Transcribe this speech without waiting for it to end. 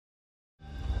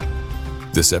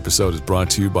This episode is brought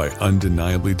to you by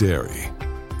Undeniably Dairy.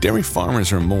 Dairy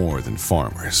farmers are more than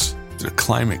farmers. They're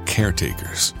climate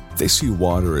caretakers. They see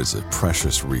water as a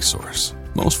precious resource.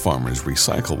 Most farmers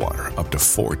recycle water up to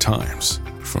 4 times,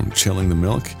 from chilling the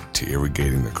milk to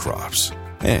irrigating the crops.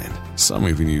 And some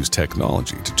even use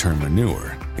technology to turn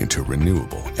manure into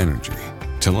renewable energy.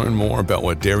 To learn more about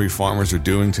what dairy farmers are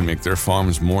doing to make their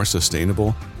farms more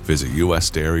sustainable, visit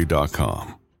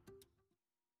usdairy.com.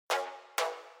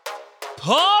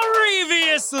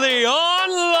 Previously on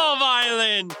Love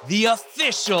Island, the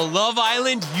official Love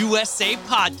Island USA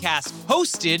podcast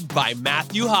hosted by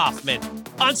Matthew Hoffman.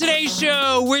 On today's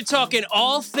show, we're talking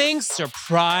all things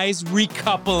surprise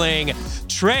recoupling.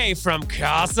 Tre from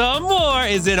Casa Amor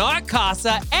is in our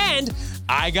casa, and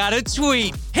I got a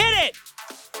tweet. Hit it!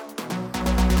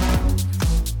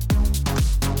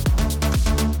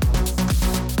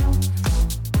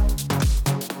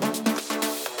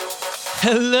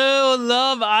 Hello,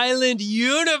 Love Island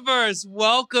universe.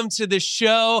 Welcome to the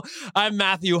show. I'm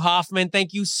Matthew Hoffman.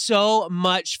 Thank you so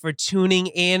much for tuning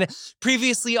in.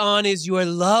 Previously on is your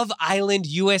Love Island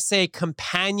USA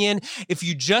companion. If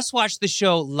you just watched the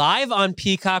show live on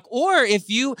Peacock, or if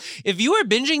you are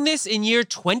binging this in year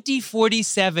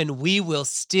 2047, we will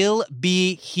still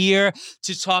be here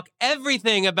to talk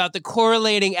everything about the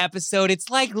correlating episode.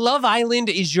 It's like Love Island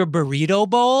is your burrito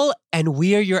bowl, and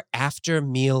we are your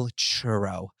after-meal churro.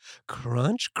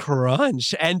 Crunch,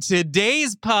 crunch. And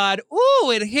today's pod,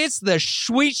 it hits the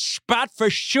sweet spot for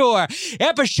sure.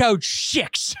 Episode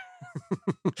 6.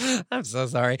 I'm so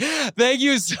sorry. Thank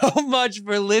you so much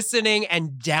for listening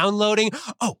and downloading.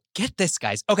 Oh, get this,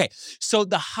 guys. Okay, so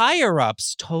the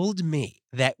higher-ups told me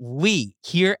that we,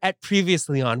 here at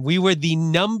Previously On, we were the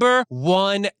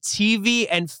 #1 TV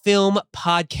and film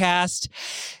podcast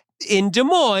in Des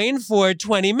Moines for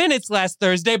 20 minutes last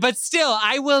Thursday, but still,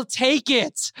 I will take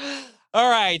it. All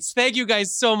right. Thank you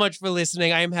guys so much for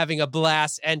listening. I am having a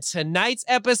blast. And tonight's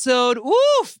episode,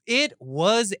 it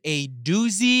was a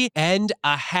doozy and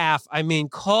a half. I mean,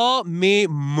 call me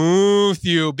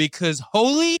Matthew, because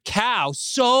holy cow,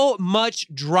 so much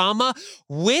drama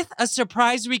with a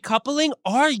surprise recoupling.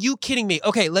 Are you kidding me?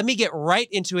 Okay, let me get right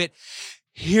into it.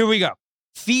 Here we go.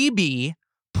 Phoebe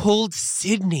pulled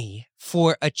Sydney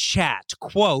for a chat,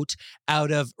 quote,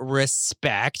 out of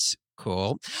respect.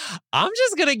 Cool. I'm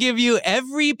just going to give you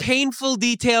every painful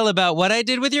detail about what I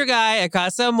did with your guy at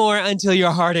Casa Amor until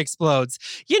your heart explodes.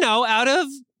 Out of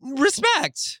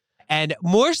respect. And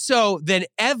more so than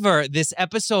ever, this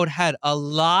episode had a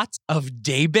lot of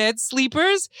daybed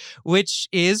sleepers, which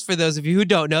is, for those of you who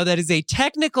don't know, that is a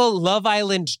technical Love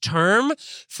Island term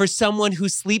for someone who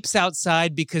sleeps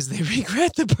outside because they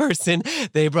regret the person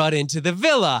they brought into the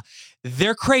villa.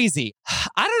 They're crazy.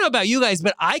 I don't know about you guys,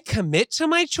 but I commit to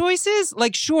my choices.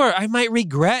 Like, sure, I might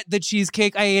regret the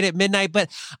cheesecake I ate at midnight, but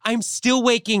I'm still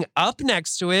waking up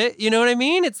next to it. You know what I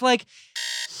mean? It's like,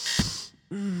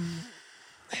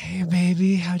 hey,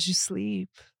 baby, how'd you sleep?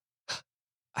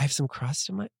 I have some crust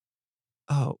in my...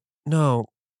 Oh, no.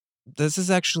 This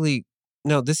is actually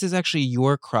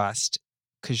your crust,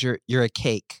 because you're a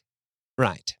cake.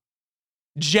 Right.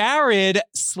 Jared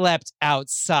slept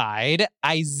outside,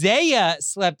 Isaiah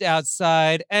slept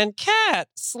outside, and Kat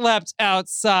slept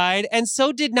outside, and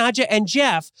so did Nadja and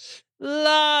Jeff.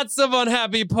 Lots of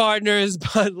unhappy partners,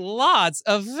 but lots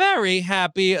of very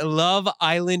happy Love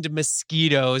Island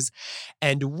mosquitoes.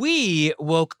 And we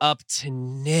woke up to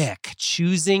Nick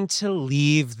choosing to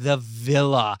leave the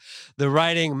villa. The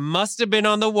writing must have been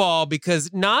on the wall,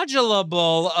 because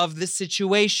knowledgeable of the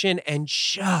situation, and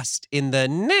just in the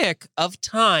nick of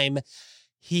time,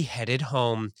 he headed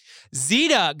home.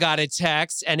 Zita got a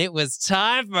text, and it was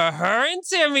time for her and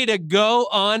Timmy to go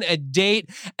on a date.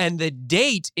 And the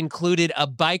date included a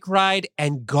bike ride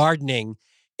and gardening.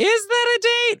 Is that a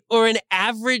date or an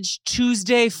average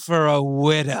Tuesday for a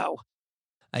widow?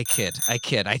 I kid.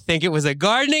 I think it was a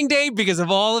gardening date because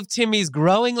of all of Timmy's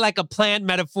growing like a plant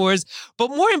metaphors. But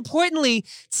more importantly,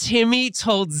 Timmy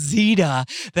told Zita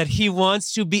that he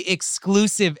wants to be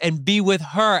exclusive and be with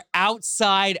her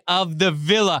outside of the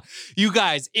villa. You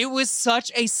guys, it was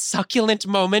such a succulent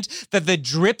moment that the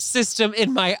drip system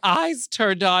in my eyes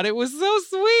turned on. It was so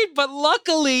sweet. But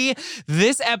luckily,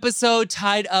 this episode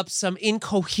tied up some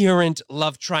incoherent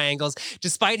love triangles.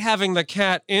 Despite having the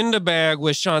cat in the bag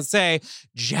with Shansay,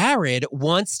 Jared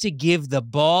wants to give the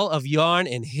ball of yarn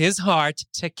in his heart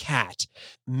to Kat.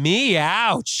 Me,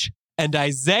 ouch. And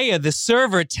Isaiah, the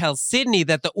server, tells Sydney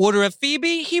that the order of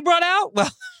Phoebe he brought out,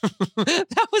 well,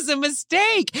 that was a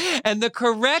mistake. And the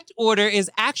correct order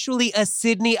is actually a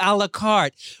Sydney a la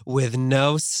carte with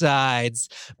no sides.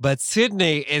 But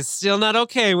Sydney is still not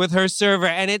okay with her server,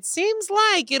 and it seems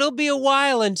like it'll be a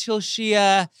while until she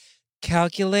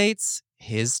calculates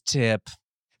his tip.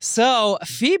 So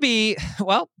Phoebe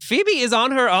is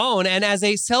on her own, and as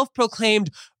a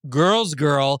self-proclaimed girl's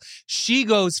girl, she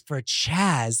goes for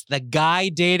Chaz, the guy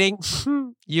dating,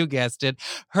 you guessed it,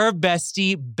 her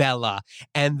bestie Bella.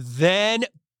 And then,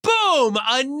 boom,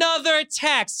 another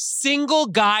text. Single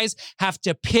guys have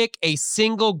to pick a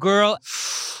single girl.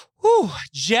 Whew,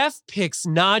 Jeff picks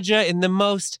Nadja in the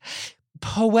most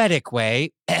poetic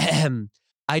way.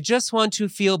 I just want to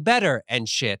feel better and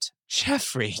shit.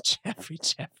 Jeffrey.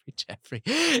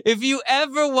 If you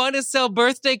ever want to sell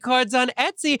birthday cards on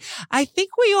Etsy, I think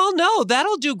we all know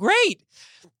that'll do great.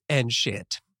 And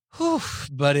shit. Whew,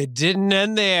 but it didn't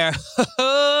end there.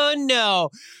 Oh,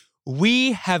 no.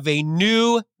 We have a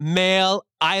new male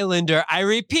Islander. I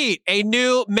repeat, a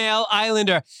new male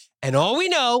Islander. And all we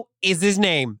know is his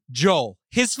name, Joel.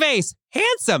 His face,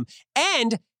 handsome.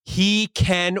 And he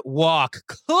can walk.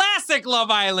 Classic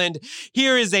Love Island.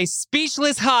 Here is a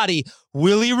speechless hottie.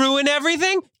 Will he ruin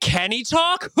everything? Can he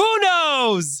talk? Who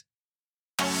knows?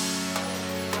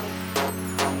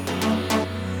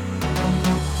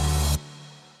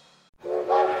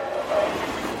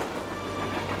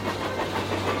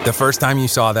 The first time you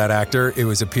saw that actor, it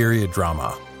was a period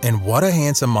drama. And what a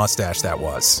handsome mustache that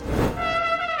was.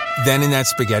 Then in that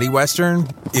spaghetti western,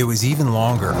 it was even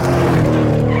longer.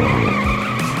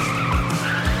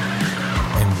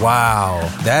 Wow,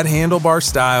 that handlebar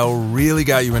style really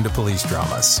got you into police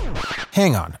dramas.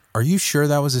 Hang on, are you sure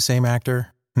that was the same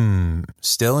actor?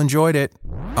 Still enjoyed it.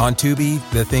 On Tubi,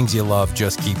 the things you love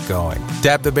just keep going.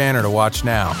 Tap the banner to watch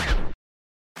now.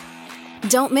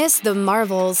 Don't miss The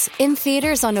Marvels in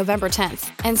theaters on November 10th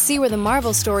and see where the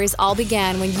Marvel stories all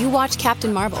began when you watch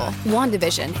Captain Marvel,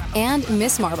 WandaVision, and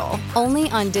Miss Marvel, only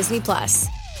on Disney+.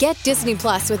 Get Disney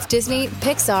Plus with Disney,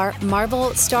 Pixar,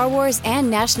 Marvel, Star Wars, and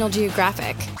National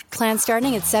Geographic. Plans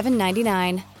starting at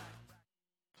 $7.99.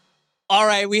 All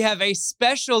right, we have a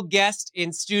special guest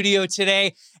in studio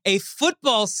today, a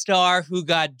football star who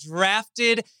got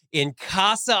drafted in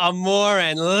Casa Amor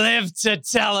and lived to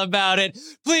tell about it.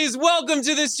 Please welcome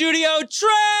to the studio,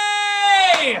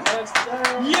 Tre!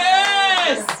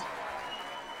 Yes!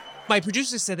 My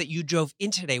producer said that you drove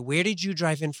in today. Where did you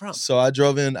drive in from? So I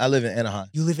live in Anaheim.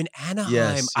 You live in Anaheim.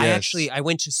 Yes. I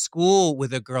went to school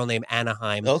with a girl named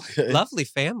Anaheim. Okay. Lovely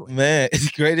family. Man,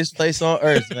 it's the greatest place on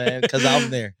earth, man, because I'm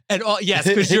there. And yes,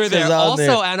 because you're there. 'Cause I'm Also,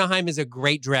 there. Anaheim is a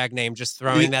great drag name. Just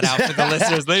throwing that out for the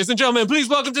listeners. Ladies and gentlemen, please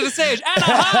welcome to the stage,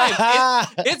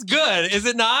 Anaheim. It's good, is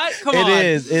it not? Come on.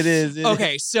 It is.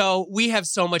 Okay, so we have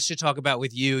so much to talk about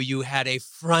with you. You had a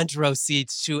front row seat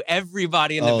to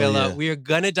everybody in the villa. Yeah. We are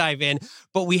going to dive in,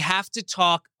 but we have to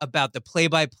talk about the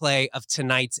play-by-play of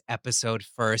tonight's episode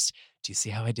first. Do you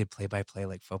see how I did play-by-play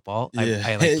like football? Yeah.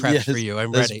 I like prepped Yes. for you.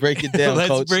 I'm Let's ready. break it down, Let's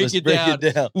Coach. break it down.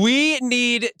 It down. We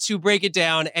need to break it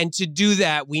down, and to do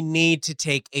that, we need to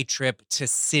take a trip to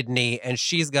Sydney, and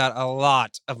she's got a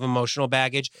lot of emotional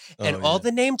baggage, and all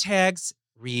the name tags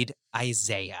read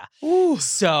Isaiah. Ooh.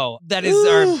 So that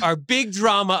is our big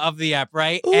drama of the app,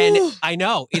 right? Ooh. And I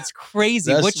know it's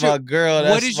crazy. That's my girl.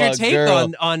 What is your my take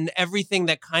girl. on everything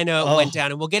that kind of went down?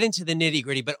 And we'll get into the nitty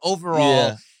gritty, but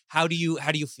overall, how do you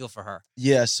feel for her?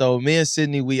 Yeah, so me and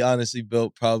Sydney, we honestly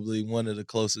built probably one of the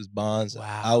closest bonds.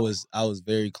 Wow. I was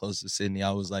very close to Sydney.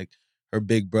 I was like her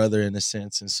big brother in a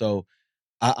sense. And so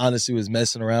I honestly was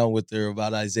messing around with her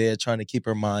about Isaiah, trying to keep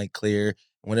her mind clear.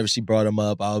 Whenever she brought him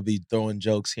up, I would be throwing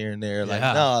jokes here and there. Like,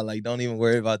 no, like, don't even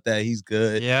worry about that. He's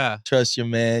good. Yeah. Trust your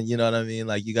man. You know what I mean?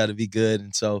 Like, you got to be good.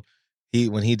 And so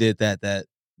when he did that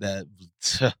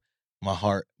my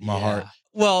heart.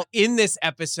 Well, in this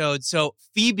episode, so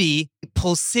Phoebe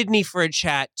pulls Sydney for a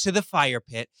chat to the fire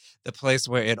pit, the place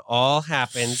where it all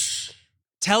happens,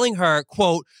 telling her,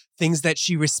 quote, things that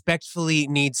she respectfully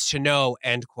needs to know,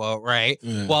 end quote, right?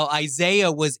 Yeah. While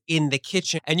Isaiah was in the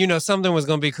kitchen and, something was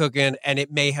going to be cooking and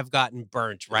it may have gotten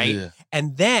burnt, right? Yeah.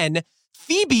 And then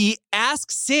Phoebe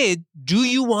asks Sid, do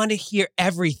you want to hear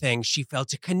everything? She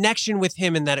felt a connection with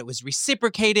him and that it was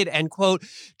reciprocated, end quote.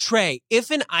 Tre, if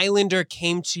an Islander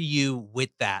came to you with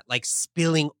that, like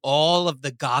spilling all of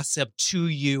the gossip to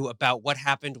you about what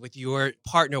happened with your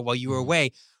partner while you were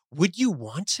away, would you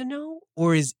want to know,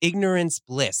 or is ignorance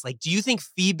bliss? Like, do you think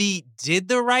Phoebe did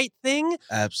the right thing?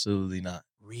 Absolutely not.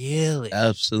 Really?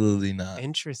 Absolutely not.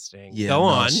 Interesting. Yeah, Go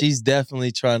on. She's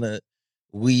definitely trying to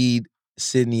weed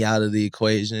Sydney out of the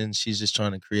equation. She's just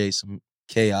trying to create some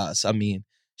chaos. I mean,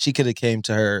 she could have came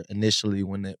to her initially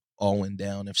when it all went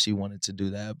down if she wanted to do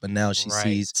that. But now she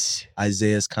sees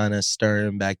Isaiah's kind of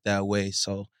stirring back that way.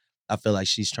 So I feel like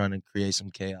she's trying to create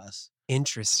some chaos.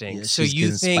 Interesting. Yeah, so she's you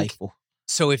getting think, spiteful.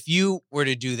 so if you were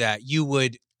to do that, you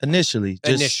would Initially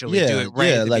do it right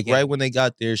at the like beginning. right when they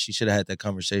got there, she should have had that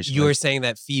conversation. You were saying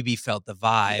that Phoebe felt the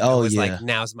vibe. Oh, and was yeah. like,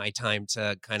 now's my time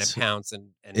to kind of pounce and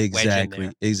wedge in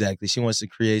there. Exactly. She wants to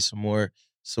create some more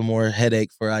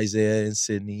headache for Isaiah and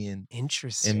Sydney and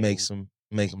Interesting. and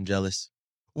make them jealous.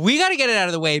 We got to get it out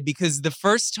of the way because the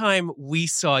first time we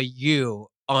saw you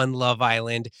on Love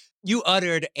Island, you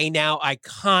uttered a now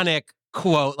iconic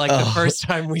quote like the first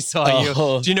time we saw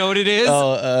you. Do you know what it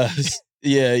is?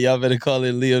 Yeah, y'all better call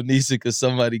it Liam Neeson because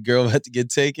girl had to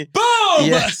get taken. Boom!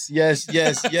 Yes.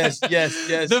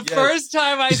 The first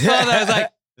time I saw that, I was like,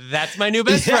 that's my new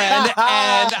best friend,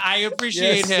 and I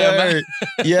appreciate him.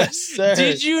 Yes, sir.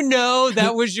 Did you know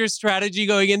that was your strategy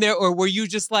going in there, or were you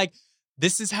just like,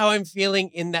 this is how I'm feeling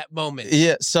in that moment?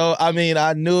 Yeah, so I mean,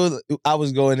 I knew I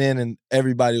was going in and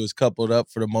everybody was coupled up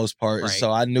for the most part. Right.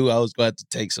 So I knew I was going to have to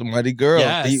take somebody girl.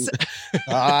 Yes.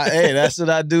 Hey, that's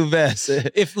what I do best.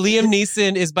 If Liam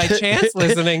Neeson is by chance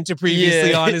listening to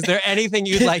Previously On, is there anything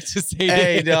you'd like to say to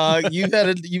Hey, him? dog, you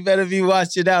better be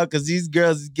watching out because these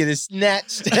girls is getting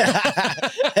snatched.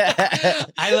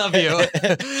 I love you.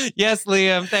 Yes,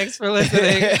 Liam, thanks for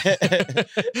listening.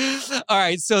 All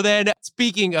right, so then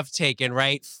speaking of taken,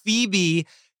 right? Phoebe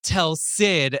tells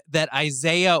Sid that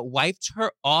Isaiah wiped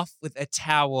her off with a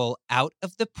towel out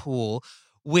of the pool,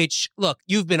 which, look,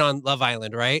 you've been on Love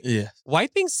Island, right? Yeah.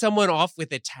 Wiping someone off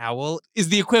with a towel is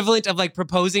the equivalent of like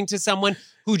proposing to someone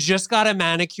who just got a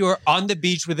manicure on the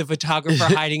beach with a photographer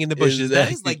hiding in the bushes. Exactly.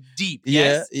 That is like deep,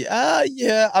 yes?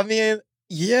 Yeah. I mean,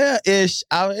 yeah-ish.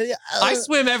 I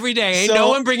swim every day. Ain't no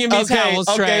one bringing me towels,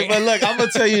 Tre. Okay, but look, I'm going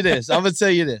to tell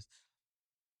you this.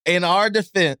 In our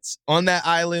defense, on that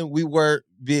island, we were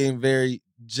being very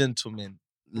gentlemanly.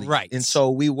 Right. And so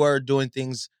we were doing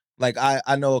things like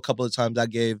I know a couple of times I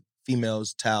gave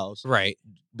females towels Right.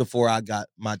 before I got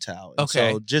my towel. And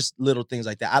Okay. so just little things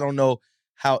like that. I don't know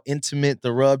how intimate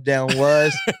the rub down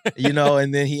was,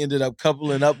 and then he ended up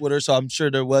coupling up with her. So I'm sure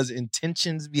there was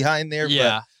intentions behind there. Yeah.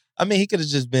 But I mean, he could have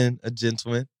just been a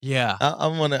gentleman. Yeah.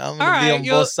 I'm gonna be right, on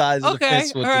both sides of the okay,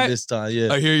 fence with all right. him this time.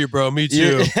 Yeah. I hear you, bro. Me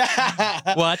too.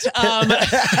 Yeah. What?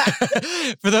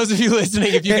 For those of you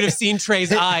listening, if you could have seen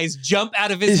Tre's eyes jump out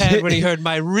of his head when he heard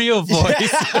my real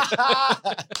voice.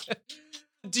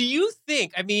 Do you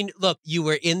think, I mean, look, you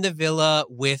were in the villa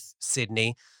with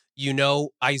Sydney. You know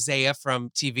Isaiah from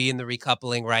TV and the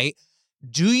recoupling, right?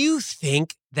 Do you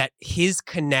think that his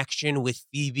connection with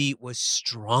Phoebe was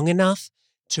strong enough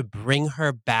to bring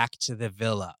her back to the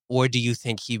villa? Or do you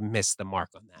think he missed the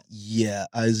mark on that? Yeah,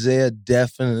 Isaiah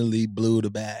definitely blew the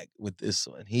bag with this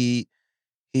one. Him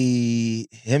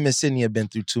and Sydney have been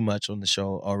through too much on the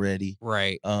show already.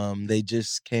 Right. They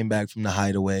just came back from the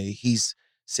hideaway. He's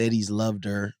said he's loved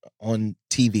her on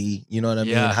TV. You know what I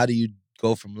mean? Yeah. How do you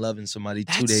go from loving somebody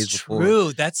 2 days before? That's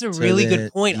true. That's a really then,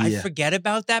 good point. I yeah. forget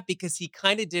about that because he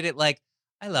kind of did it like,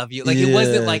 I love you. Like it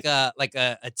wasn't like a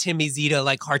Timmy Zeta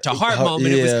like heart to heart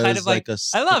moment. It was kind of like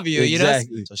I love you.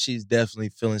 Exactly. You know. So she's definitely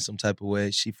feeling some type of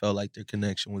way. She felt like their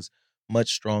connection was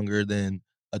much stronger than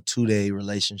a 2-day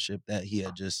relationship that he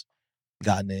had just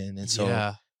gotten in. And so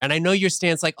yeah. And I know your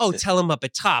stance like, oh, tell him up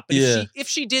at top. But if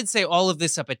she did say all of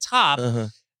this up at top,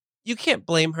 you can't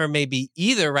blame her maybe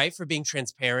either, right? For being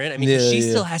transparent. I mean, she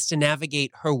still has to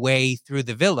navigate her way through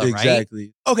the villa, right?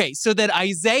 Exactly. Okay, so that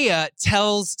Isaiah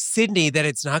tells Sydney that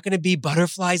it's not going to be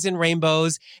butterflies and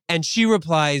rainbows. And she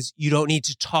replies, you don't need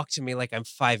to talk to me like I'm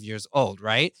 5 years old,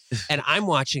 right? And I'm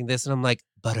watching this and I'm like,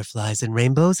 butterflies and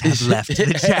rainbows have left the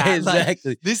chat. Exactly.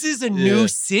 Like, this is a new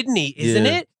Sydney, isn't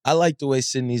it? I like the way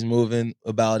Sydney's moving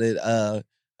about it. I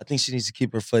think she needs to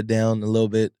keep her foot down a little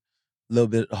bit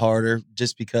harder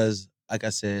just because, like I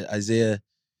said, Isaiah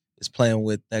is playing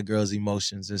with that girl's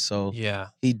emotions. And so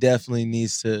he definitely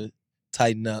needs to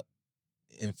tighten up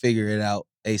and figure it out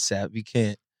ASAP. You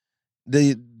can't,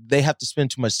 they have to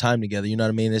spend too much time together. You know what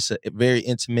I mean? It's a very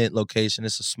intimate location.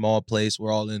 It's a small place.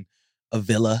 We're all in a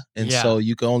villa. And so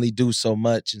you can only do so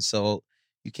much. And so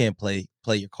you can't play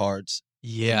your cards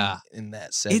in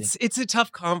that setting. It's a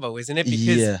tough combo, isn't it?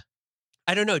 Because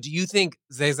I don't know. Do you think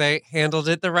Zay handled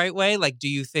it the right way? Like, do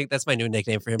you think that's my new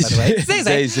nickname for him, by the way?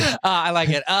 Zay. I like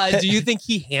it. Do you think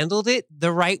he handled it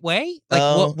the right way?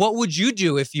 Like, what would you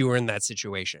do if you were in that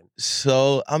situation?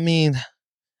 So, I mean,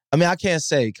 I can't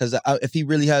say because if he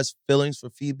really has feelings for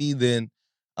Phoebe, then,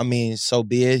 I mean, so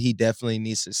be it. He definitely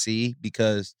needs to see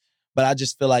but I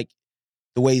just feel like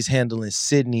the way he's handling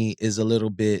Sydney is a little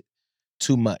bit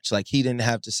too much. Like, he didn't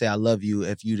have to say, I love you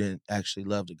if you didn't actually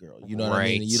love the girl. You know what I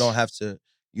mean? And you don't have to,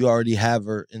 you already have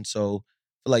her. And so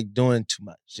I feel like doing too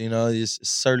much, there's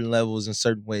certain levels and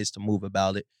certain ways to move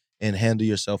about it and handle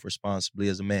yourself responsibly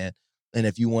as a man. And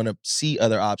if you want to see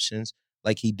other options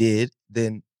like he did,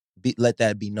 then let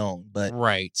that be known. But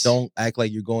don't act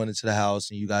like you're going into the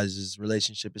house and you guys'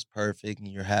 relationship is perfect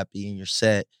and you're happy and you're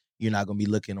set. You're not going to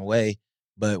be looking away.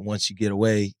 But once you get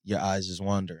away, your eyes is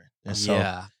wandering. And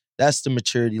so that's the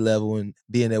maturity level and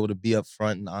being able to be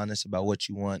upfront and honest about what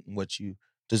you want and what you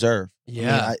deserve.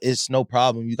 Yeah. I mean, it's no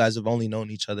problem. You guys have only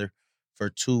known each other for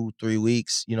 2-3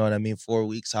 weeks, 4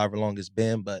 weeks, however long it's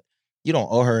been, but you don't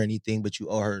owe her anything, but you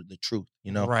owe her the truth,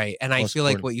 Right. And I feel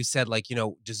like what you said, like,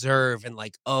 deserve and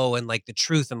like, and like the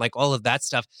truth and like all of that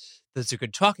stuff, those are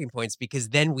good talking points because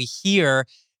then we hear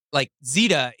like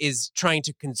Zita is trying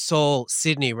to console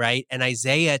Sydney, right? And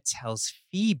Isaiah tells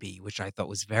Phoebe, which I thought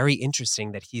was very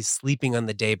interesting, that he's sleeping on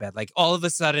the daybed. Like all of a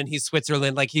sudden he's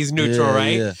Switzerland, like he's neutral,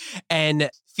 right? Yeah. And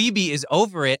Phoebe is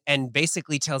over it and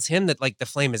basically tells him that like the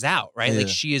flame is out, right? Like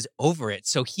she is over it.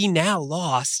 So he now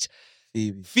lost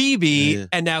Phoebe,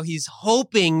 and now he's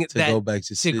hoping to go back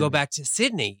to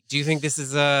Sydney. Do you think this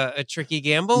is a tricky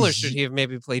gamble, or should he have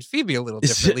maybe played Phoebe a little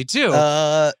differently too?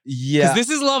 Yeah, because this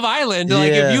is Love Island.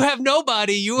 Like if you have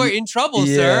nobody, you are in trouble,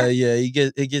 sir. Yeah,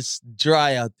 it gets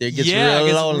dry out there. It gets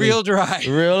lonely, real dry,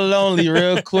 real lonely,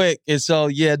 real quick. And so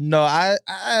I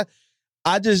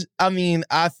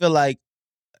feel like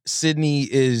Sydney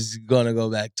is gonna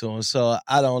go back to him. So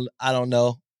I don't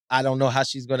know. I don't know how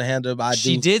she's going to handle it, but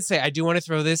she did say, I do want to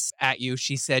throw this at you.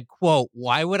 She said, quote,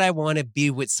 "Why would I want to be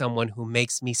with someone who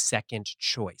makes me second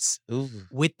choice?" Ooh.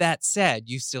 With that said,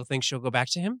 you still think she'll go back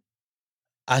to him?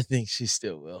 I think she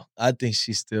still will.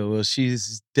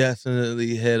 She's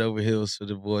definitely head over heels for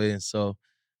the boy. And so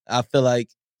I feel like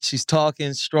she's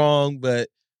talking strong, but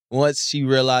once she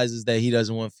realizes that he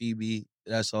doesn't want Phoebe,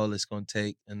 that's all it's going to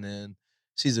take. And then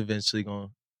she's eventually going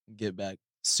to get back.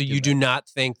 So you do not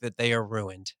think that they are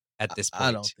ruined at this point?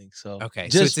 I don't think so. Okay,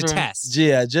 so it's a test.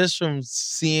 Yeah, just from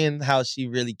seeing how she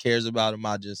really cares about him,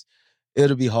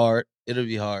 it'll be hard.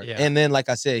 Yeah. And then, like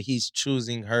I said, he's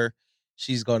choosing her.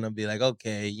 She's going to be like,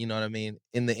 okay, you know what I mean?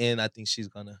 In the end, I think she's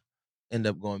going to end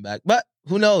up going back. But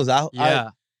who knows? I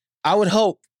would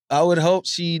hope.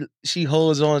 She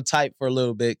holds on tight for a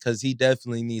little bit because he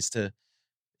definitely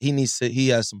he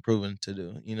has some proving to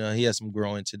do. He has some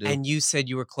growing to do. And you said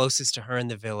you were closest to her in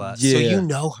the villa. So you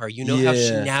know her. You know how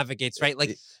she navigates, right?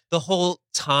 Like the whole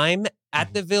time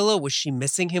at the villa, was she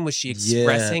missing him? Was she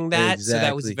expressing that? Exactly. So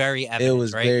that was very evident, It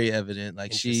was right? very evident.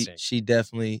 Like she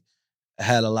definitely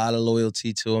had a lot of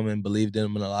loyalty to him and believed in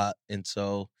him a lot. And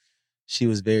so she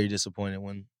was very disappointed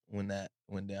when that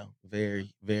went down.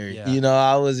 Very, very. Yeah.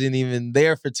 I wasn't even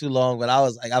there for too long, but I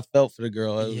was like, I felt for the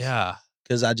girl.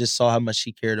 Because I just saw how much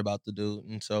she cared about the dude.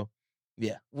 And so,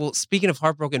 yeah. Well, speaking of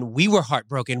heartbroken, we were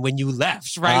heartbroken when you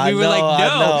left, right? We were like,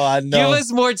 no, I know. Give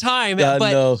us more time.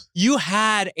 But you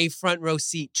had a front row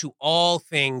seat to all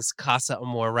things Casa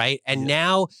Amor, right? And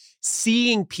now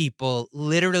seeing people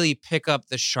literally pick up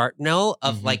the sharpnel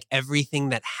of like everything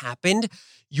that happened,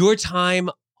 your time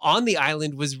on the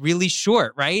island was really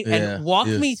short, right? And walk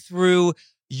me through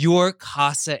your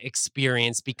Casa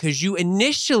experience, because you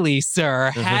initially,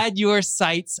 sir, had your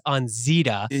sights on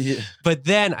Zita, but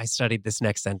then I studied this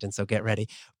next sentence, so get ready,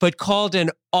 but called an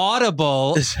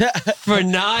audible for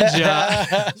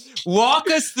Naja. Walk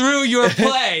us through your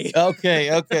play.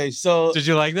 Okay. So did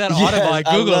you like that? Audible, I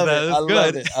Googled that. It was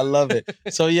good. I love it.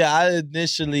 So I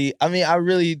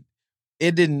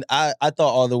thought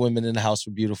all the women in the house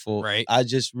were beautiful. Right. I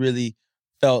just really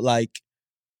felt like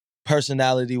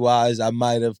personality-wise, I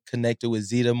might have connected with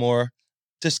Zita more,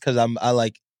 just because I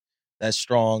like that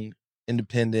strong,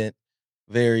 independent,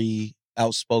 very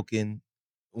outspoken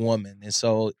woman, and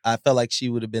so I felt like she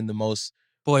would have been the most.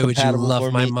 Boy, would you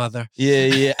love my mother?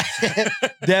 Yeah,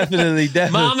 definitely.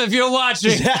 Mom, if you're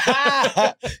watching,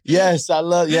 yes, I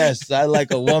like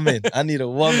a woman. I need a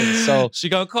woman, so she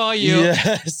gonna call you.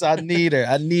 Yes, I need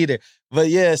her. But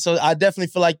yeah, so I definitely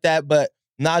feel like that, but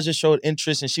Naja showed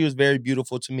interest, and she was very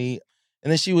beautiful to me.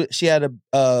 And then she had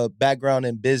a background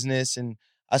in business, and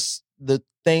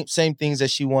same things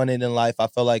that she wanted in life, I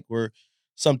felt like were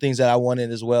some things that I wanted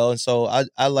as well. And so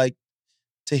I like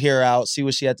to hear her out, see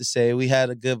what she had to say. We had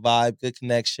a good vibe, good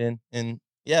connection, and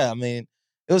it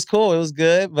was cool. It was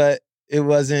good, but it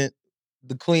wasn't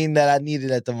the queen that I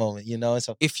needed at the moment, And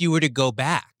so, if you were to go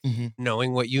back,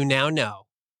 knowing what you now know,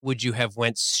 would you have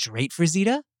went straight for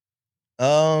Zita?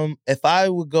 If I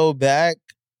would go back,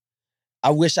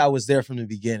 I wish I was there from the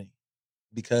beginning,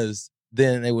 because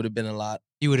then it would have been a lot.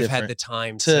 You would have had different the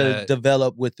time to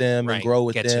develop with them right, and grow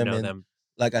with get them. to know And them.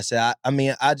 like I said,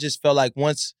 I just felt like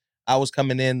once I was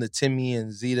coming in, the Timmy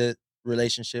and Zeta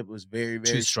relationship was very,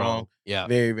 very Too strong. Yeah.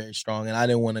 Very, very strong. And I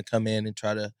didn't want to come in and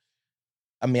try to,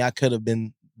 I could have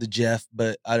been the Jeff,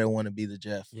 but I didn't want to be the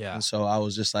Jeff. Yeah. And so I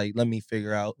was just like, let me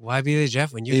figure out. Why be the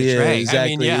Jeff when you're the Trey?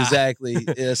 Exactly. Yeah. Exactly.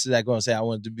 That's exactly what I'm saying. I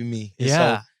wanted to be me. And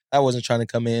Yeah. so I wasn't trying to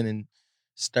come in and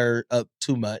stir up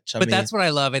too much. But that's what I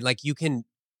love. And like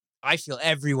I feel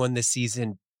everyone this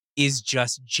season is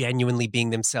just genuinely being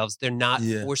themselves. They're not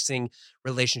forcing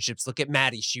relationships. Look at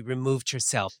Maddie. She removed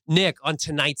herself. Nick on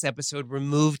tonight's episode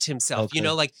removed himself. Okay. You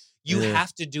know, like you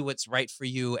have to do what's right for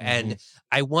you. And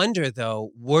I wonder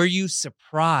though, were you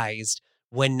surprised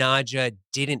when Nadja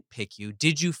didn't pick you?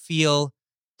 Did you feel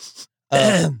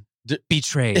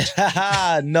betrayed?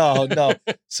 No.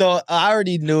 So I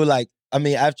already knew,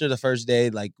 after the first day,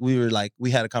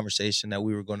 we had a conversation that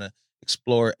we were going to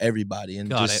explore everybody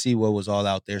and see what was all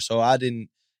out there. So I didn't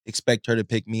expect her to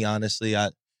pick me, honestly. I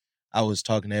was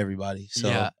talking to everybody,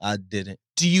 so I didn't.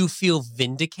 Do you feel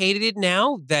vindicated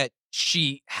now that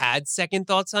she had second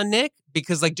thoughts on Nick?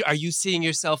 Because are you seeing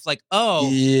yourself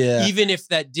even if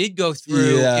that did go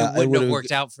through, it wouldn't have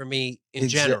worked out for me in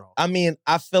general?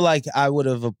 I feel like I would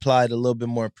have applied a little bit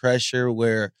more pressure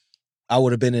where I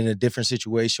would have been in a different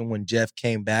situation when Jeff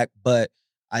came back, but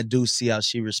I do see how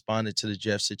she responded to the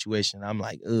Jeff situation. I'm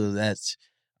like,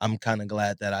 I'm kind of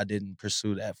glad that I didn't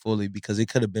pursue that fully because it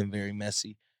could have been very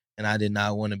messy and I did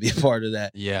not want to be a part of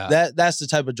that. Yeah. That's the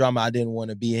type of drama I didn't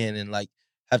want to be in and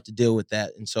have to deal with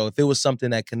that. And so if it was something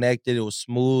that connected, it was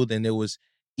smooth and it was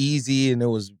easy and it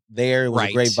was there, it was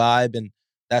a great vibe and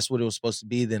that's what it was supposed to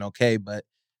be, then okay. But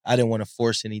I didn't want to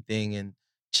force anything and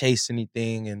chase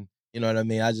anything and you know what I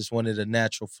mean? I just wanted a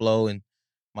natural flow and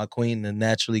my queen to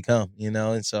naturally come,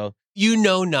 and so.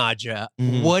 Nadja,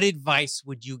 what advice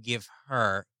would you give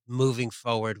her moving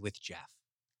forward with Jeff?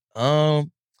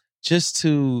 Just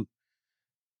to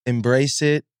embrace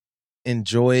it,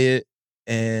 enjoy it,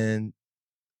 and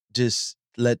just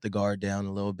let the guard down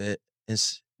a little bit.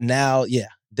 Now,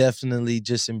 definitely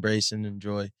just embrace and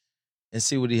enjoy and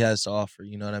see what he has to offer,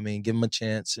 you know what I mean? Give him a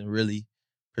chance and really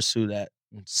pursue that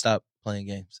and stop playing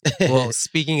games. Well,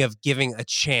 speaking of giving a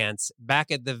chance, back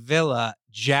at the villa,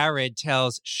 Jared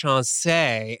tells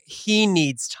Chauncey he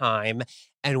needs time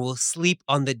and will sleep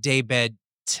on the daybed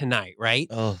tonight, right?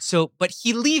 Oh. So, but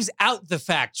he leaves out the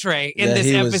fact, Trey, in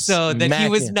this episode that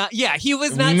he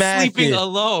was not sleeping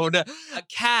alone.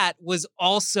 Kat was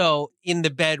also in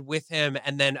the bed with him.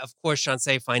 And then, of course,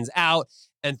 Chauncey finds out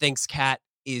and thinks Kat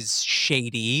is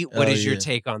shady. What is your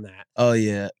take on that? Oh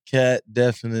yeah, Kat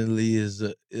definitely is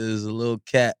a little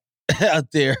cat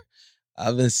out there.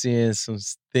 I've been seeing some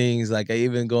things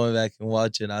even going back and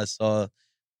watching. I saw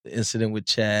the incident with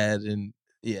Chad, and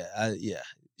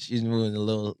she's moving a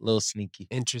little sneaky.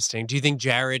 Interesting. Do you think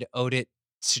Jared owed it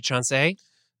to Chauncey?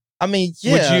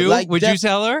 Would you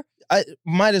tell her? I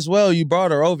might as well. You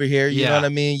brought her over here. You know what I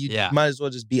mean? You might as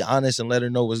well just be honest and let her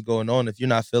know what's going on. If you're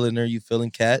not feeling her, you feeling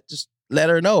Kat, just let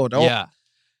her know.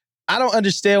 I don't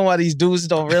understand why these dudes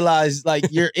don't realize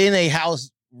you're in a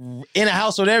house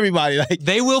with everybody.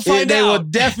 They will find out. They will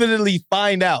definitely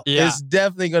find out. Yeah. It's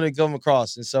definitely going to come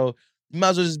across. And so you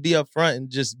might as well just be upfront and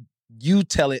just you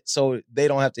tell it so they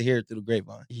don't have to hear it through the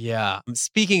grapevine. Yeah.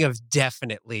 Speaking of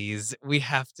definitelys, we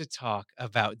have to talk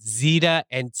about Zeta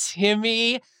and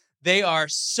Timmy. They are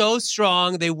so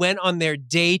strong. They went on their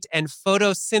date and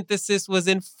photosynthesis was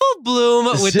in full bloom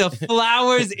with the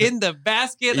flowers in the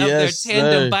basket of their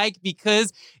tandem bike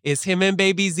because it's him and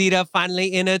baby Zeta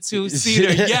finally in a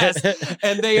two-seater. Yes.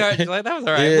 And they are, that was all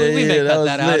right. We may cut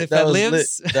that out if it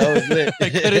lives. That was lit. I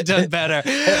could have done better.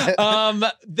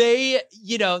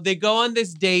 They go on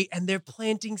this date and they're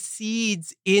planting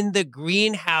seeds in the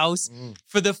greenhouse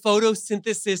for the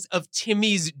photosynthesis of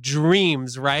Timmy's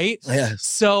dreams, right? Yes.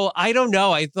 So I don't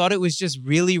know. I thought it was just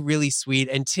really, really sweet.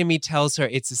 And Timmy tells her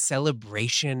it's a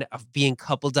celebration of being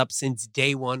coupled up since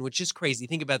day one, which is crazy.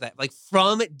 Think about that.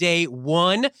 From day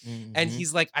one. And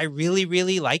he's like, I really,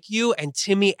 really like you. And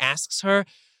Timmy asks her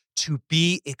to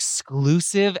be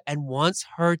exclusive and wants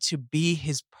her to be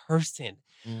his person.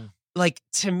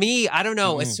 To me, I don't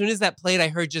know. As soon as that played, I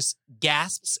heard just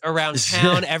gasps around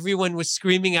town. Everyone was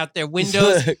screaming out their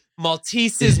windows.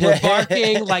 Malteses were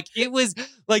barking. It was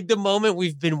the moment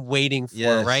we've been waiting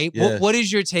for, right? Yes. What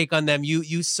is your take on them?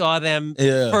 You saw them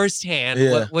firsthand.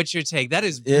 Yeah. What's your take? That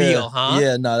is real, huh?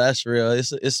 Yeah, no, that's real.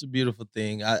 It's a beautiful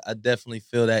thing. I definitely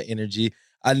feel that energy.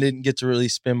 I didn't get to really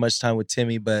spend much time with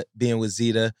Timmy, but being with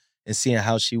Zeta and seeing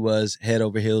how she was head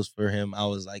over heels for him, I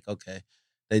was like, okay,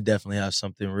 they definitely have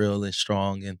something real and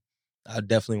strong. And I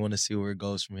definitely want to see where it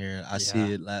goes from here. I see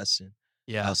Yeah. it lasting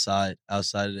Yeah. outside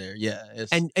of there. Yeah,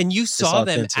 And you saw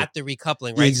them authentic. at the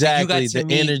recoupling, Yeah, right? So you got exactly. to The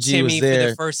meet energy was Timmy for the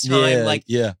there. first time. Yeah, Like,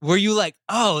 yeah. were you like,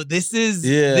 oh, this is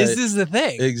Yeah. the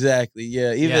thing? Exactly.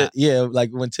 Yeah. Like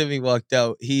when Timmy walked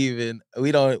out,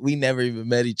 we never even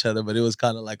met each other, but it was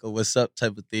kind of like a what's up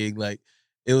type of thing. Like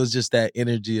it was just that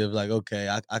energy of like, okay,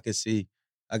 I can see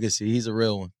he's a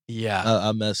real one. Yeah.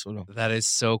 I mess with him. That is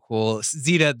so cool.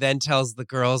 Zeta then tells the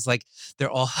girls, like, they're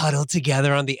all huddled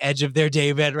together on the edge of their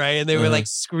daybed, right? And they were like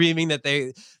screaming that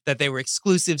they were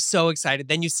exclusive, so excited.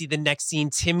 Then you see the next scene,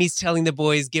 Timmy's telling the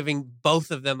boys, giving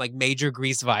both of them like major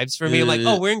Grease vibes for me. I'm like,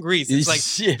 oh, we're in Grease. It's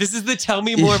like, this is the Tell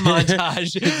Me More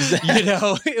montage. Exactly. You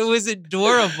know, it was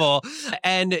adorable.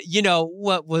 And, you know,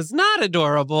 what was not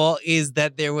adorable is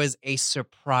that there was a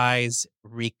surprise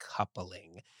recoupling.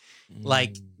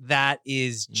 Like, that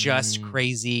is just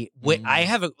crazy. I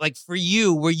have for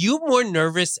you, were you more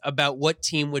nervous about what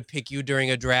team would pick you during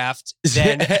a draft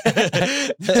than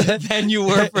you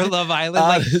were for Love Island?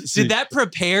 Like, did that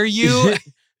prepare you?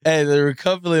 And the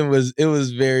recoupling was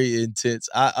very intense.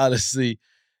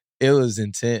 It was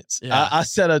intense. Yeah. I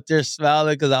sat up there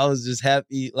smiling because I was just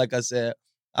happy. Like I said,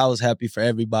 I was happy for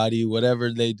everybody.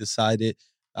 Whatever they decided,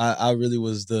 I really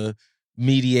was the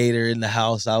mediator in the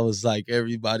house. I was like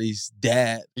everybody's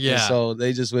dad. Yeah. And so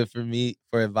they just went for me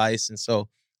for advice. And so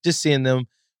just seeing them,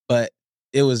 but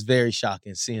it was very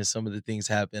shocking seeing some of the things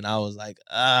happen. I was like,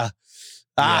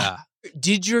 Yeah.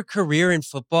 Did your career in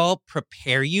football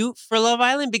prepare you for Love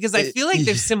Island? Because I feel like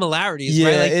there's similarities,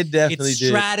 right? Like, it definitely it's did.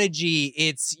 Strategy,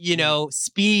 it's, you know,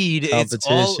 speed, it's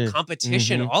all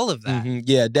competition, all of that.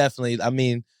 Yeah, definitely. I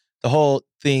mean, the whole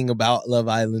thing about Love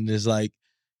Island is like,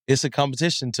 it's a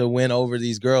competition to win over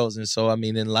these girls. And so, I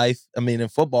mean, in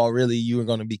football, really, you were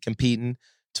going to be competing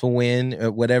to win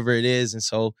whatever it is. And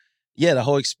so, yeah, the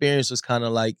whole experience was kind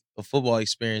of like a football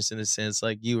experience in a sense.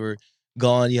 Like you were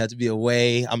gone, you had to be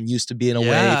away. I'm used to being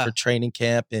away for training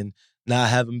camp and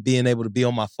not being able to be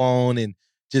on my phone and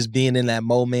just being in that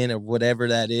moment or whatever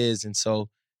that is. And so,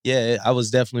 yeah, I was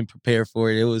definitely prepared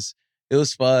for it. It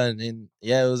was fun, and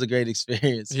yeah, it was a great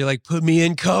experience. You're like, put me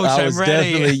in, coach. I'm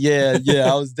ready.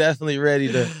 I was definitely ready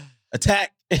to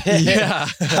attack. Yeah.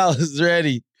 I was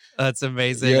ready. That's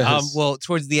amazing. Yes. Well,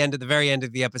 towards the very end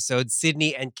of the episode,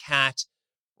 Sydney and Kat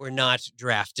were not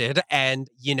drafted. And,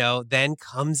 you know, then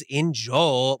comes in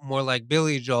Joel, more like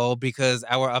Billy Joel, because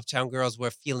our Uptown girls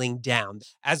were feeling down.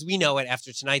 As we know it,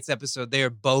 after tonight's episode, they are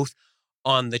both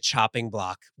on the chopping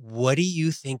block. What do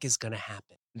you think is going to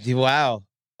happen? Wow.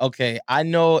 Okay, I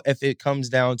know if it comes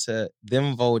down to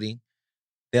them voting,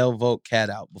 they'll vote Kat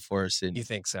out before Sydney. You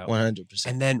think so? 100%.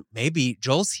 And then maybe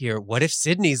Joel's here. What if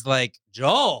Sydney's like,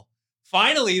 Joel,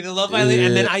 finally the Love Island,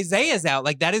 and then Isaiah's out?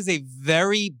 Like, that is a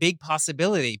very big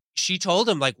possibility. She told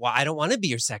him, like, well, I don't want to be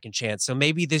your second chance. So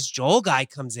maybe this Joel guy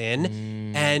comes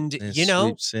in and you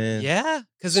know, yeah,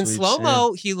 because in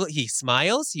slow-mo, he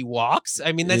smiles, he walks.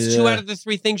 I mean, that's 2 out of the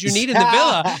 3 things you need in the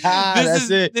villa.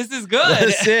 This is good.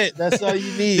 That's it. That's all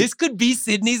you need. This could be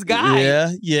Sydney's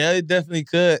guy. Yeah, it definitely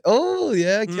could. Oh,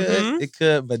 yeah, it could. It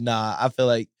could. But nah, I feel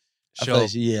like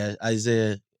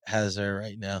Isaiah has her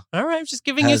right now. All right, I'm just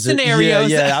giving you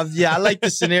scenarios. I like the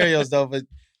scenarios though, but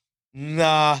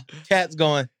nah, Kat's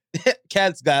going.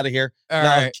 Kat's got it here. All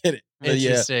right. I'm kidding. But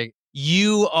interesting.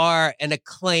 You are an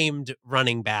acclaimed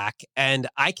running back, and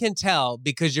I can tell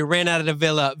because you ran out of the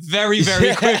villa very,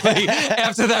 very quickly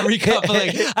after that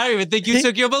recoupling. I don't even think you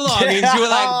took your belongings. You were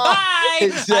like, bye!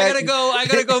 Exactly. I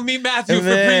gotta go meet Matthew for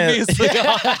previously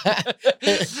on.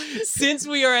 Since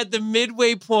we are at the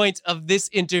midway point of this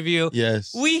interview,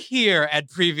 we here at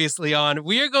Previously On,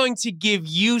 we are going to give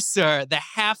you, sir, the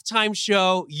halftime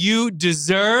show you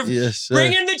deserve. Yes, sir.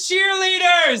 Bring in the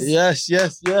cheerleaders! Yes.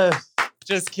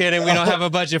 Just kidding. We don't have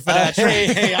a budget for that, Trey.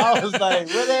 Hey, I was like,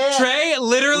 where they at? Trey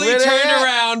literally turned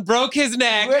around, broke his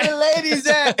neck. Where the ladies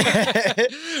at?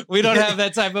 We don't have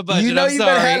that type of budget. You know, I'm you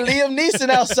sorry. better have Liam Neeson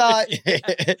outside.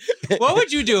 What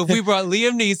would you do if we brought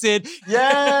Liam Neeson?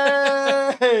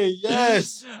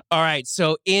 Yes. All right.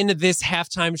 So in this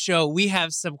halftime show, we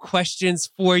have some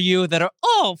questions for you that are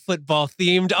all football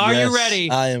themed. Are you ready?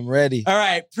 I am ready. All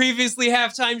right. Previously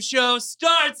halftime show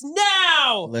starts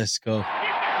now. Let's go.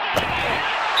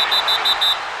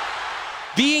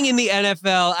 Being in the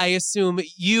NFL, I assume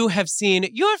you have seen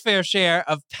your fair share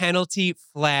of penalty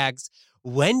flags.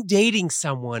 When dating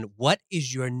someone, what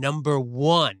is your number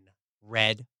one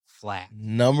red flag?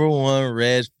 Number one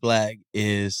red flag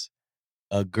is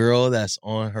a girl that's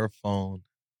on her phone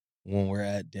when we're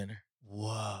at dinner.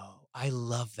 Whoa. I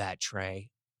love that, Trey.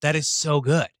 That is so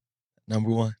good. Number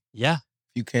one. Yeah.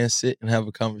 If you can't sit and have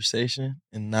a conversation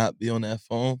and not be on that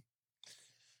phone,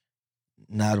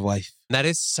 Not wife. That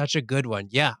is such a good one.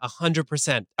 Yeah,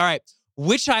 100%. All right.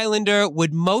 Which Islander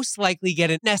would most likely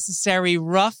get a necessary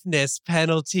roughness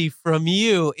penalty from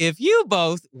you if you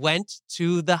both went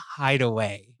to the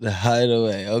hideaway? The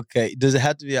hideaway. Okay. Does it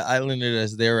have to be an Islander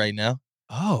that's there right now?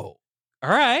 Oh, all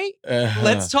right.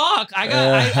 Let's talk.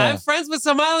 I'm friends with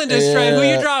some Islanders, Trey. Who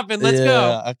you dropping? Let's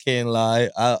go. I can't lie.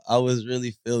 I was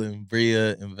really feeling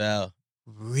Bria and Val.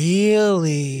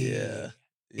 Really? Yeah.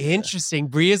 Interesting.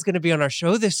 Bria's going to be on our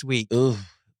show this week. Ooh.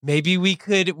 Maybe we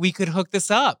could hook this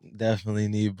up. Definitely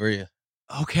need Bria.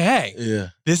 Okay. Yeah.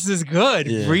 This is good.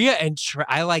 Yeah. Bria and Trey.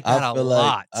 I like that a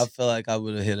lot. I feel like I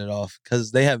would have hit it off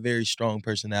because they have very strong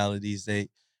personalities.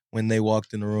 When they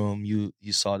walked in the room,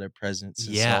 you saw their presence.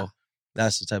 And yeah. So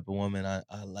that's the type of woman I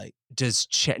like. Does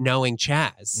knowing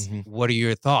Chaz, what are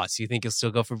your thoughts? You think you'll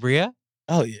still go for Bria?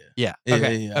 Oh, yeah. Yeah. Yeah,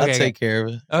 Okay. yeah. I'll take care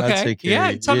of it. Okay.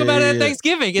 Yeah. Talk about it at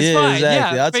Thanksgiving. It's fine.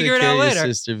 Exactly. Yeah. I'll Figure take it out care of later. your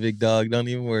sister, big dog. Don't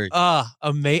even worry.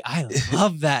 Amazing. I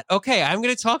love that. Okay. I'm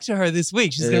going to talk to her this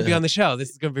week. She's going to be on the show. This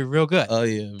is going to be real good. Oh,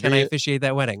 yeah. Can I officiate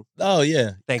that wedding? Oh,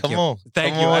 yeah. Thank Come you. on.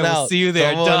 Thank Come you. on I will out. see you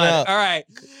there. Come on Done. out. All right.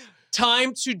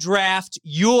 Time to draft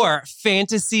your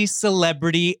fantasy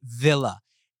celebrity villa.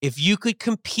 If you could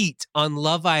compete on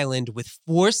Love Island with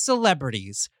 4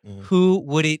 celebrities, who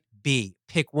would it be?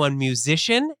 Pick one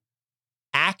musician,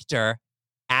 actor,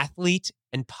 athlete,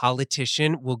 and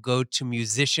politician. We'll go to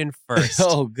musician first.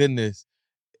 Oh, goodness.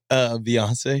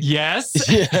 Beyonce? Yes.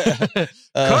 Yeah.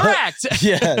 Correct.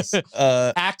 Yes.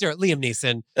 Actor, Liam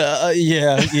Neeson.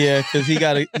 Yeah, because he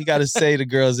gotta say the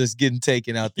girls that's getting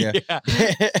taken out there. Yeah.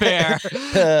 Fair.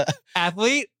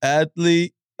 Athlete?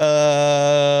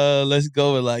 Let's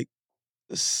go with like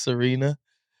Serena.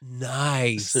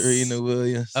 Nice. Serena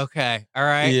Williams. Okay. All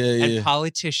right. Yeah, and yeah.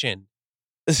 politician?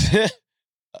 I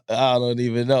don't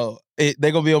even know. They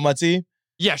gonna be on my team?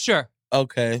 Yeah, sure.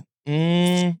 Okay.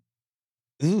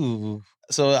 Ooh.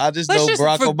 So I just Let's know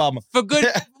Barack Obama. For good,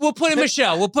 we'll put in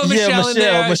Michelle. We'll put Michelle in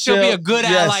there. Michelle, She'll be a good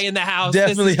ally in the house.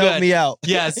 Definitely help me out.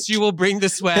 Yes, she will bring the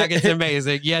swag. It's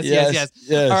amazing. Yes.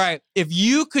 All right. If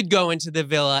you could go into the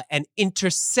villa and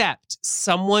intercept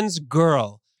someone's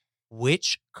girl,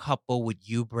 which couple would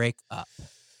you break up?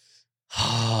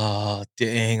 Oh,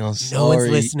 dang. I'm sorry. No one's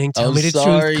listening. Tell me the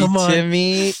truth. Come on.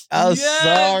 Timmy. I'm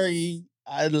sorry.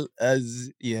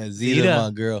 Zeta's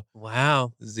my girl.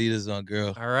 Wow. Zeta's my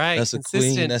girl. All right. That's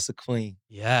consistent. a queen. That's a queen.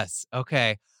 Yes.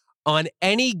 Okay. On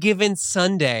any given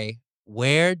Sunday,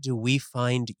 where do we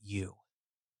find you?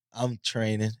 I'm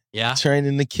training. Yeah.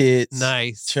 Training the kids.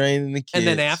 Nice. Training the kids. And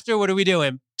then after, what are we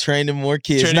doing? Training more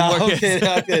kids. Training more kids.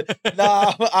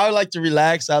 I would like to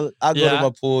relax. I'll go to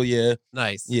my pool. Yeah.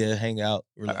 Nice. Yeah. Hang out.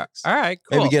 Relax. All right.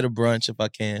 Cool. Maybe get a brunch if I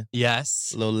can.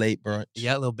 Yes. A little late brunch.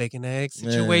 Yeah. A little bacon egg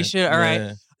situation. All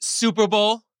right. Super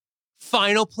Bowl.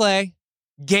 Final play.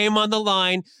 Game on the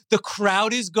line. The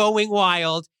crowd is going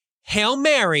wild. Hail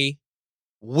Mary.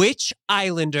 Which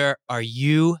Islander are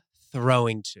you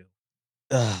throwing to?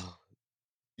 Oh,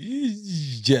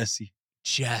 Jesse.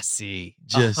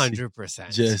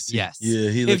 100%. Jesse. Yes. Yeah,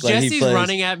 he if looks like Jesse's he plays.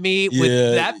 running at me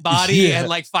with that body and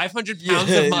like 500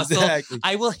 pounds of muscle, exactly.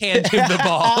 I will hand him the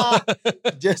ball.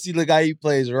 Jesse, look how he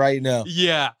plays right now.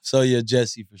 Yeah. So yeah,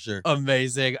 Jesse for sure.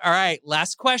 Amazing. All right.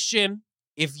 Last question.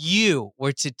 If you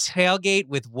were to tailgate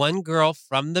with one girl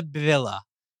from the villa,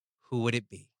 who would it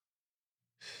be?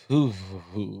 Ooh.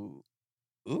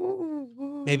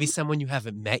 Maybe someone you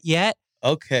haven't met yet?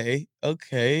 Okay.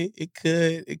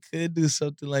 It could do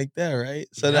something like that, right?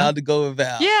 So now I'll go with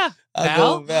Val. Yeah. I'll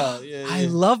go with Val. Yeah. I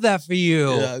love that for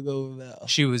you. Yeah, I'll go with Val.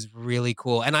 She was really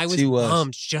cool. And I was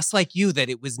bummed, just like you, that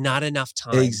it was not enough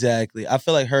time. Exactly. I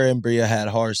feel like her and Bria had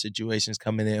hard situations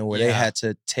coming in where they had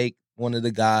to take one of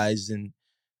the guys, and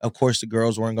of course the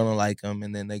girls weren't going to like him,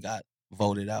 and then they got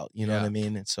voted out. You know what I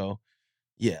mean? And so,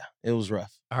 yeah, it was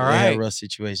rough. All right. Had a rough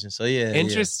situation. So, yeah.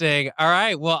 Interesting. Yeah. All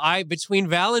right. Well, between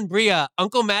Val and Bria,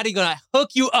 Uncle Matty gonna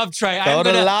hook you up, Trey. Throw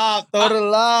the lob.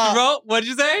 What'd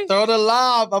you say? Throw the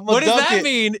lob. What does that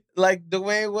mean? Like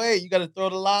Dwayne Wade. You got to throw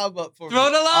the lob up for me. Throw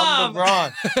the lob.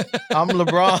 I'm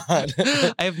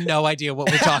LeBron. I have no idea what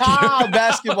we're talking about.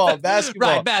 Basketball. Right,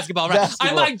 basketball. Right.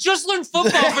 I'm like, just learn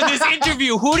football for this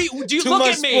interview. Who do you look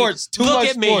at me? Look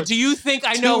at me. Do you think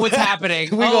I know what's happening?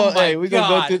 We're gonna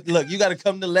go through. Look, you got to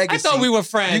come to Legacy. I thought we were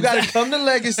friends. You got to come to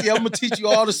Legacy. I'm going to teach you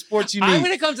all the sports you need. I'm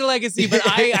going to come to Legacy, but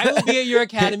I will be at your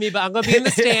academy, but I'm going to be in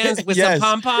the stands with some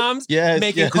pom-poms,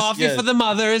 making coffee for the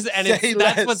mothers, and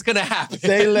that's what's going to happen.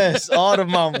 Say less. All the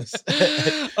mamas.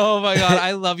 Oh, my God.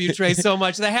 I love you, Trey, so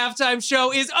much. The halftime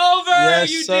show is over.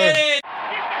 Yes, you sir. did it.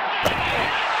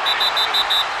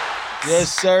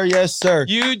 Yes, sir. Yes, sir.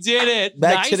 You did it.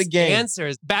 Back to the game.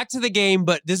 Answers. Back to the game,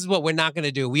 but this is what we're not going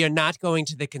to do. We are not going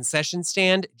to the concession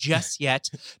stand just yet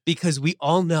because we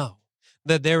all know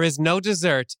that there is no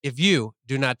dessert if you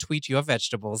do not tweet your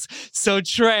vegetables. So,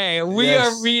 Tre, we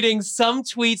are reading some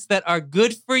tweets that are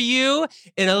good for you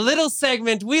in a little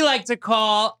segment we like to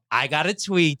call I Got a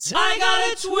Tweet. I Got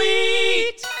a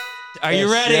Tweet! Are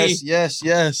you ready? Yes. I'm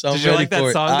ready. Did you like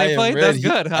that song they played? That's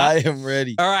good, huh? I am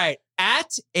ready. All right.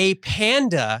 At a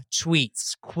Panda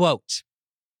tweets, quote,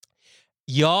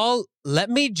 y'all,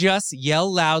 let me just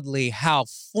yell loudly how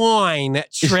fine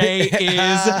Tre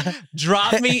is.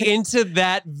 Drop me into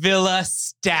that villa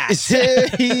stat.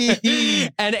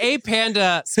 And a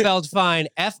Panda spelled fine,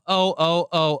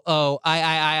 FOOOOIIIINE.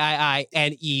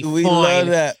 We love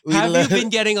that. Have you been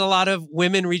getting a lot of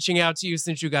women reaching out to you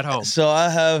since you got home? So I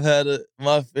have had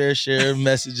my fair share of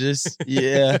messages.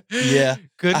 Yeah.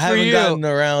 Good I for haven't you. gotten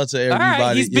around to everybody. All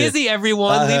right, he's busy,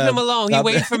 everyone. Leave him alone. He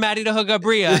waiting for Maddie to hook up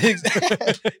Bria.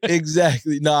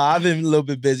 Exactly. No, I've been a little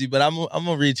bit busy, but I'm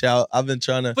gonna reach out. I've been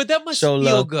trying to. But that must show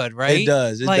feel love. good, right? It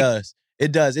does. It does.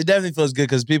 It does. It definitely feels good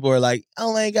because people are like,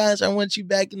 "Oh my gosh, I want you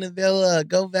back in the villa.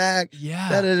 Go back." Yeah.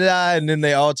 Da, da, da. And then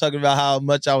they all talking about how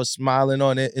much I was smiling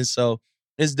on it, and so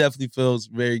it definitely feels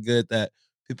very good that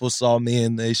people saw me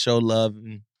and they show love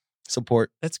and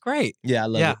support. That's great. Yeah, I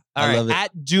love it. I love it.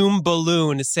 At Doom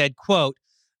Balloon said, quote,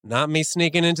 not me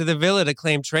sneaking into the villa to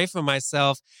claim Tre for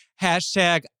myself.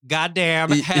 Hashtag goddamn.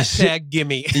 Hashtag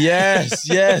gimme.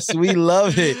 Yes. We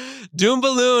love it. Doom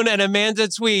Balloon and Amanda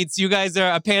tweets. You guys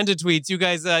are Panda tweets. You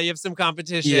guys, you have some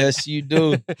competition. Yes, you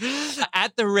do.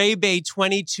 At the Ray Bay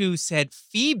 22 said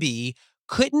Phoebe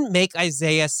couldn't make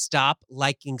Isaiah stop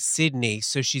liking Sydney,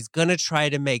 so she's gonna try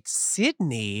to make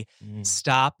Sydney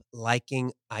stop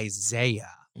liking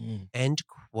Isaiah. End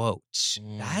quote.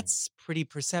 That's pretty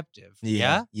perceptive.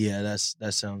 Yeah? Yeah,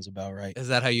 that sounds about right. Is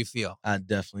that how you feel? I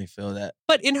definitely feel that.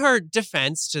 But in her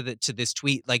defense to this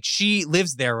tweet, like she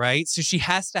lives there, right? So she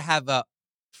has to have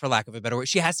for lack of a better word,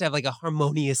 she has to have like a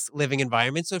harmonious living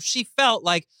environment. So if she felt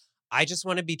like, I just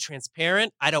want to be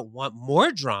transparent, I don't want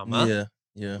more drama.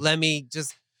 Yeah. Let me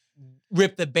just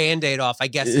rip the Band-Aid off, I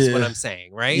guess is what I'm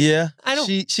saying, right? Yeah.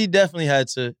 She definitely had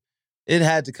to. It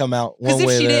had to come out one way or the other.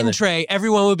 Because if she didn't, Tre,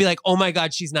 everyone would be like, oh my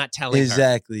God, she's not telling her.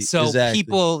 Exactly. So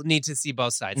people need to see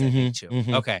both sides, I think, too.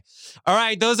 Mm-hmm. Okay. All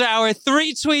right. Those are our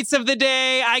 3 tweets of the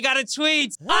day. I got a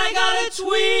tweet. I got a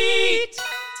tweet.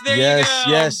 There you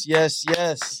go.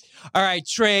 Yes. All right,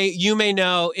 Tre, you may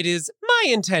know it is my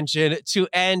intention to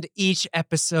end each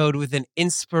episode with an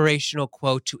inspirational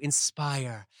quote to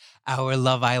inspire our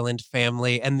Love Island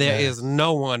family. And there is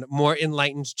no one more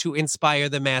enlightened to inspire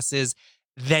the masses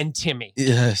than Timmy.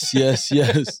 Yes.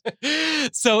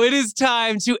 So it is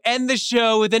time to end the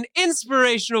show with an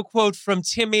inspirational quote from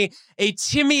Timmy, a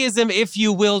Timmyism, if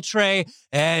you will, Tre,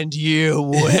 and you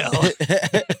will.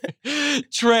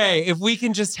 Tre, if we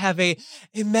can just have a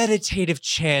meditative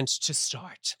chant to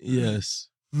start. Yes.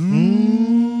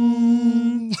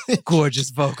 Gorgeous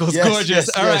vocals, yes, gorgeous. Yes,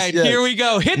 All right, here we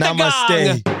go. Hit Namaste.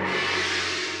 the gong.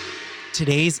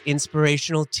 Today's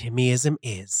inspirational Timmyism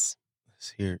is...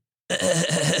 Let's hear it.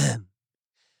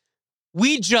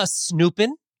 We just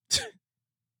snooping.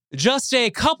 Just a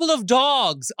couple of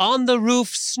dogs on the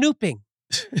roof snooping.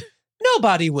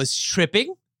 Nobody was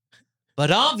tripping, but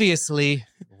obviously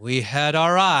we had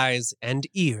our eyes and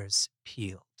ears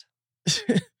peeled.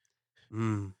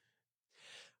 From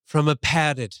a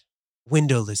padded,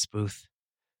 windowless booth,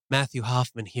 Matthew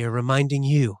Hoffman here reminding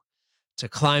you to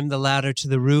climb the ladder to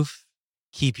the roof,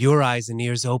 keep your eyes and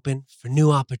ears open for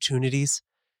new opportunities.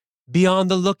 Be on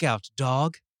the lookout,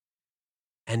 dog.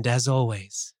 And as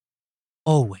always,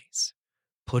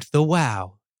 put the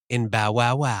wow in bow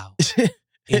wow wow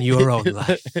in your own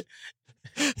life.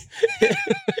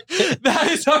 That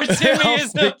is our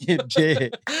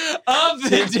Timmyism of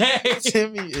the day.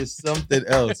 Timmy is something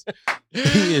else.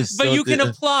 He is but you can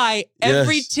apply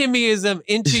every Timmyism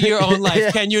into your own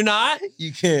life, can you not?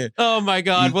 You can. Oh my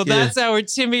God. That's our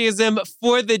Timmyism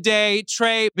for the day.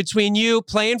 Tre, between you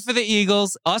playing for the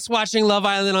Eagles, us watching Love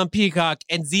Island on Peacock,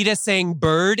 and Zita saying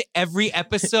bird every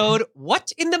episode,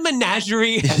 what in the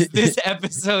menagerie has this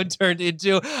episode turned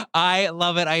into? I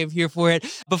love it. I am here for it.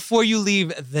 Before you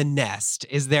leave the nest,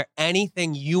 is there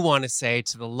anything you want to say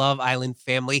to the Love Island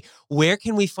family? Where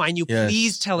can we find you?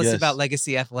 Please tell us about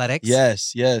Legacy Athletics.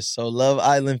 Yes. So Love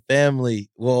Island family.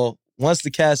 Well, once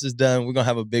the cast is done, we're going to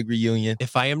have a big reunion.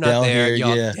 If I am not there,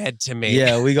 y'all dead to me.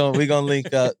 Yeah, we're gonna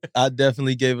link up. I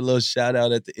definitely gave a little shout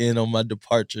out at the end on my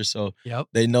departure. So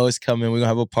they know it's coming. We're going to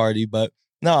have a party. But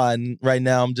no, right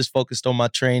now I'm just focused on my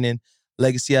training,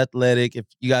 Legacy Athletic. If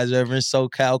you guys are ever in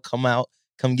SoCal, come out.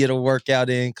 come get a workout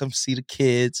in, come see the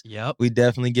kids. Yep. We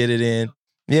definitely get it in.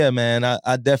 Yeah, man,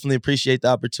 I definitely appreciate the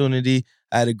opportunity.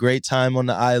 I had a great time on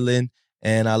the island,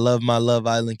 and I love my Love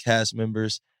Island cast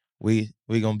members. We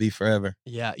gonna be forever.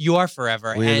 Yeah, you are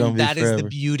forever. And that is the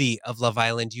beauty of Love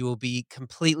Island. You will be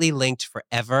completely linked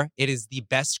forever. It is the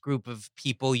best group of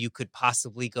people you could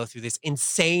possibly go through this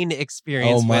insane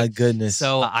experience with. Oh, my with. goodness.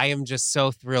 So I am just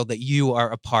so thrilled that you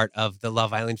are a part of the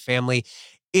Love Island family.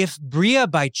 If Bria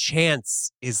by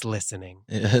chance is listening,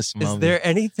 yes, mommy. Is there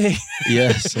anything?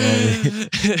 Yes,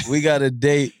 mommy. We got a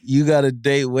date. You got a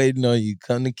date waiting on you.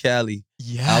 Come to Cali.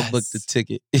 Yes. I'll book the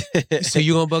ticket. So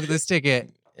you gonna book this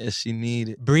ticket? Yes, she need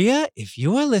it. Bria, if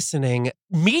you are listening,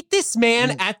 meet this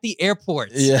man at the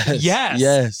airport.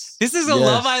 Yes. This is a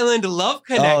Love Island love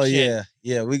connection. Oh, yeah.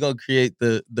 Yeah, we're going to create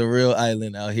the real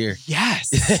island out here.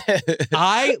 Yes.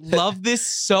 I love this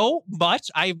so much.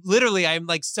 I'm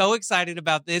like so excited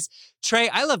about this. Tre,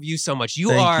 I love you so much. You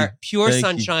are pure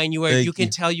sunshine. You can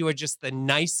tell you are just the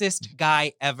nicest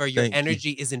guy ever. Your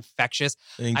energy is infectious.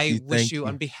 I wish you,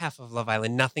 on behalf of Love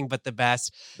Island, nothing but the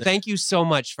best. Thank you so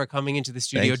much for coming into the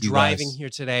studio, driving here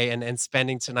today and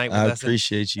spending tonight with us. I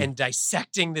appreciate you. And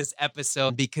dissecting this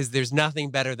episode, because there's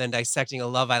nothing better than dissecting a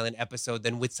Love Island episode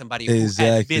than with somebody who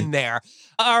has been there.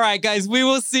 All right, guys, we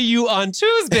will see you on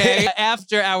Tuesday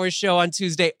after our show on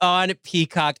Tuesday on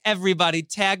Peacock. Everybody,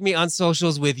 tag me on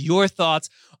socials with your thoughts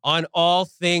on all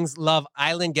things Love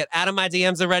Island. Get out of my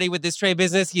DMs already with this Tre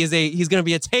business. He's going to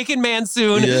be a taken man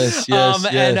soon. Yes.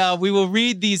 And we will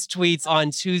read these tweets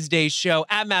on Tuesday's show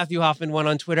at Matthew Hoffman 1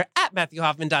 on Twitter, at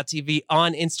MatthewHoffman.tv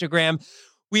on Instagram.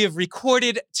 We have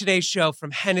recorded today's show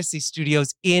from Hennessy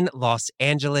Studios in Los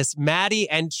Angeles. Maddie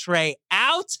and Tre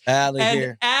out. Out of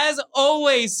here. As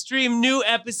always, stream new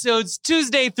episodes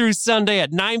Tuesday through Sunday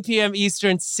at 9 p.m.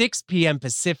 Eastern, 6 p.m.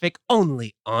 Pacific,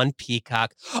 only on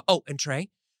Peacock. Oh, and Tre,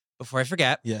 before I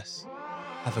forget. Yes.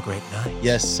 Have a great night.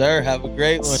 Yes, sir. Have a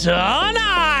great one.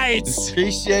 Tonight.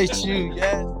 Appreciate you.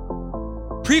 Yes.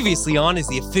 Previously On is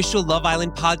the official Love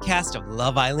Island podcast of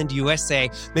Love Island USA.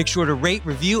 Make sure to rate,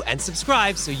 review, and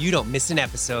subscribe so you don't miss an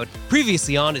episode.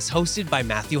 Previously On is hosted by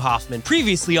Matthew Hoffman.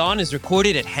 Previously On is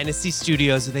recorded at Hennessy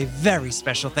Studios with a very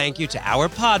special thank you to our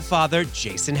podfather,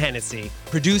 Jason Hennessy.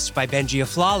 Produced by Benji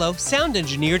Aflalo, sound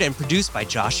engineered and produced by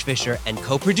Josh Fisher, and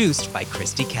co-produced by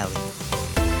Christy Kelly.